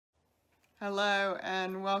Hello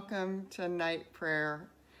and welcome to night prayer.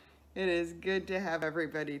 It is good to have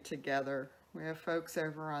everybody together. We have folks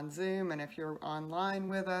over on Zoom, and if you're online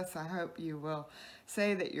with us, I hope you will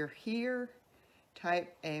say that you're here,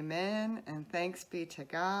 type amen and thanks be to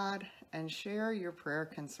God, and share your prayer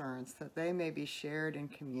concerns that they may be shared in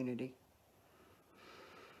community.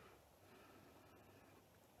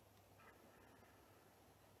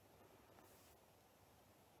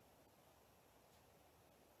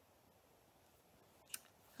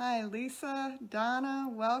 Hi, Lisa, Donna,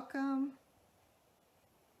 welcome.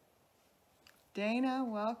 Dana,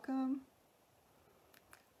 welcome.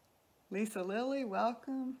 Lisa Lily,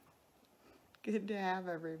 welcome. Good to have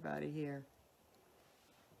everybody here.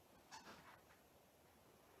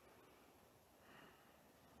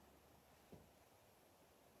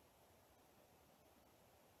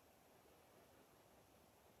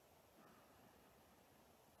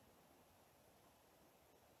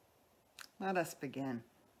 Let us begin.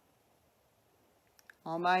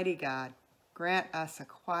 Almighty God, grant us a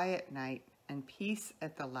quiet night and peace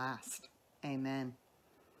at the last. Amen.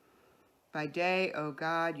 By day, O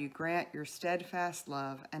God, you grant your steadfast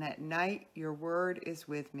love, and at night your word is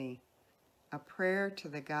with me, a prayer to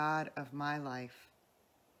the God of my life.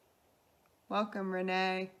 Welcome,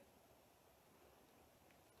 Renee.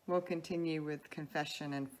 We'll continue with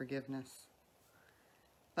confession and forgiveness.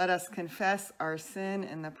 Let us confess our sin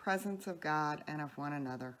in the presence of God and of one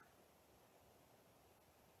another.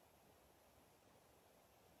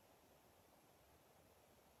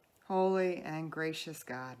 Holy and gracious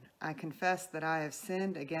God, I confess that I have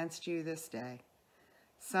sinned against you this day.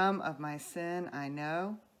 Some of my sin I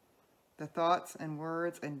know, the thoughts and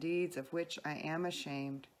words and deeds of which I am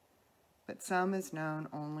ashamed, but some is known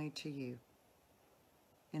only to you.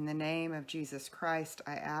 In the name of Jesus Christ,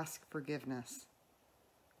 I ask forgiveness.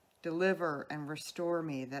 Deliver and restore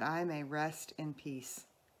me that I may rest in peace.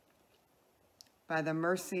 By the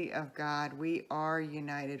mercy of God, we are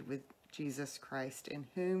united with Jesus Christ, in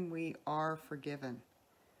whom we are forgiven.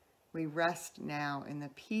 We rest now in the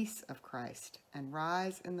peace of Christ and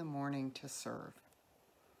rise in the morning to serve.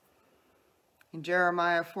 In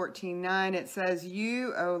Jeremiah 14:9, it says,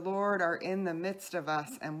 You, O Lord, are in the midst of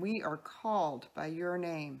us, and we are called by your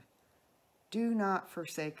name. Do not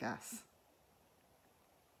forsake us.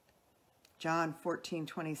 John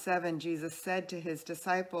 14:27, Jesus said to his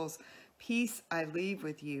disciples, Peace I leave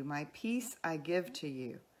with you, my peace I give to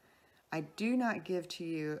you. I do not give to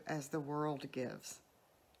you as the world gives.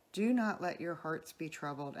 Do not let your hearts be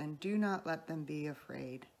troubled, and do not let them be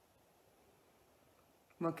afraid.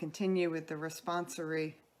 We'll continue with the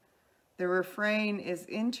responsory. The refrain is,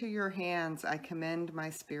 Into your hands I commend my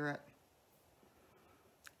spirit.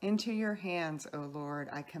 Into your hands, O Lord,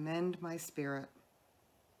 I commend my spirit.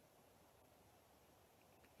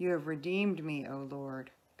 You have redeemed me, O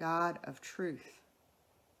Lord, God of truth.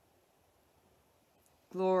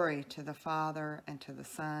 Glory to the Father, and to the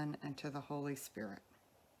Son, and to the Holy Spirit.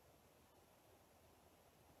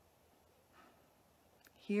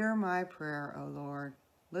 Hear my prayer, O Lord.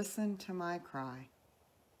 Listen to my cry.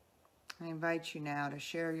 I invite you now to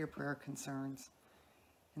share your prayer concerns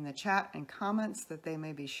in the chat and comments that they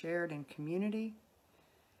may be shared in community,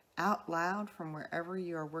 out loud from wherever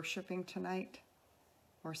you are worshiping tonight,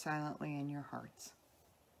 or silently in your hearts.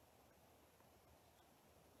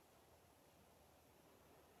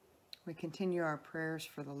 We continue our prayers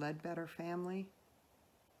for the Ledbetter family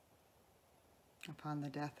upon the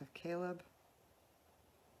death of Caleb.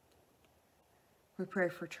 We pray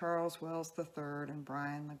for Charles Wells III and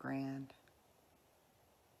Brian LeGrand,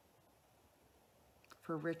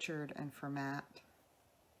 for Richard and for Matt,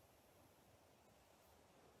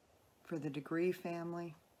 for the Degree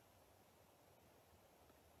family,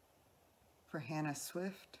 for Hannah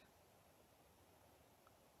Swift,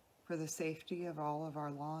 for the safety of all of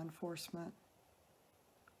our law enforcement,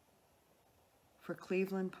 for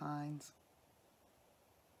Cleveland Pines,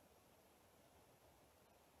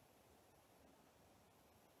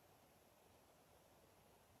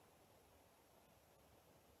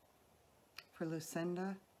 for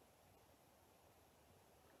Lucinda,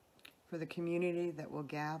 for the community that will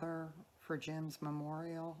gather for Jim's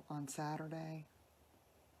memorial on Saturday,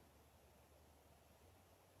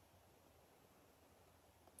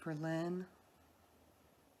 for Lynn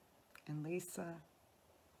and Lisa,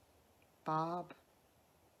 Bob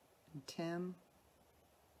and Tim,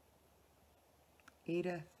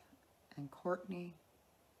 Edith and Courtney,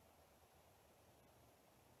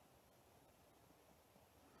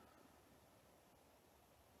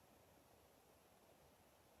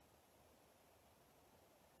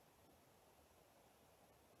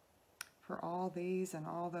 for all these and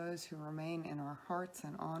all those who remain in our hearts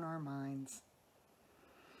and on our minds.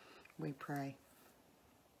 We pray.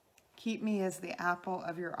 Keep me as the apple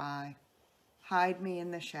of your eye. Hide me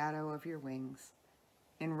in the shadow of your wings.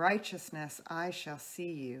 In righteousness I shall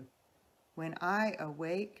see you. When I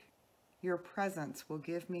awake, your presence will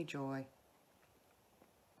give me joy.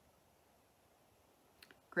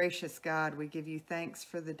 Gracious God, we give you thanks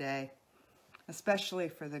for the day, especially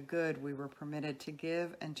for the good we were permitted to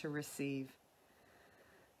give and to receive.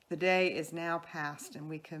 The day is now past, and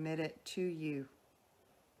we commit it to you.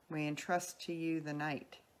 We entrust to you the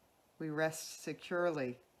night. We rest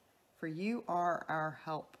securely, for you are our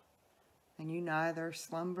help, and you neither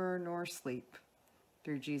slumber nor sleep.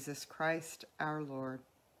 Through Jesus Christ our Lord.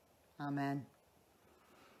 Amen.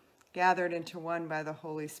 Gathered into one by the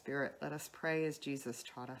Holy Spirit, let us pray as Jesus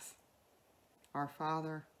taught us. Our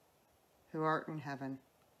Father, who art in heaven,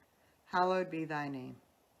 hallowed be thy name.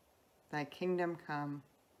 Thy kingdom come,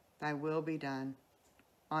 thy will be done,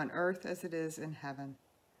 on earth as it is in heaven.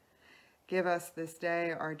 Give us this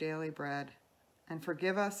day our daily bread, and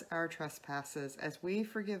forgive us our trespasses, as we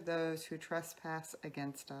forgive those who trespass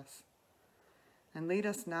against us. And lead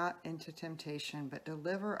us not into temptation, but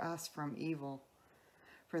deliver us from evil.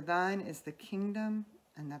 For thine is the kingdom,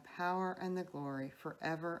 and the power, and the glory,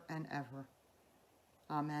 forever and ever.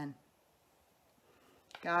 Amen.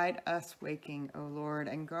 Guide us waking, O Lord,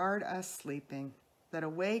 and guard us sleeping, that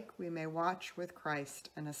awake we may watch with Christ,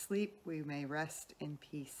 and asleep we may rest in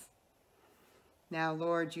peace. Now,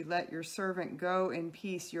 Lord, you let your servant go in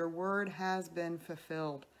peace. Your word has been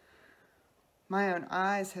fulfilled. My own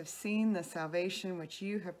eyes have seen the salvation which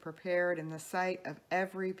you have prepared in the sight of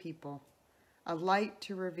every people, a light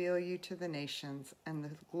to reveal you to the nations and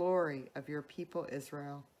the glory of your people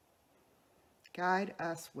Israel. Guide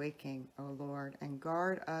us waking, O Lord, and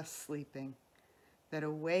guard us sleeping, that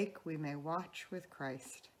awake we may watch with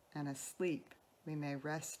Christ, and asleep we may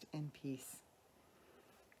rest in peace.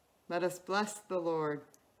 Let us bless the Lord.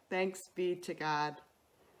 Thanks be to God.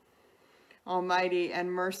 Almighty and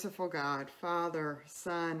merciful God, Father,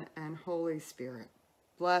 Son, and Holy Spirit,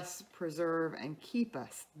 bless, preserve, and keep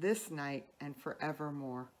us this night and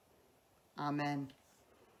forevermore. Amen.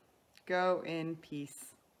 Go in peace.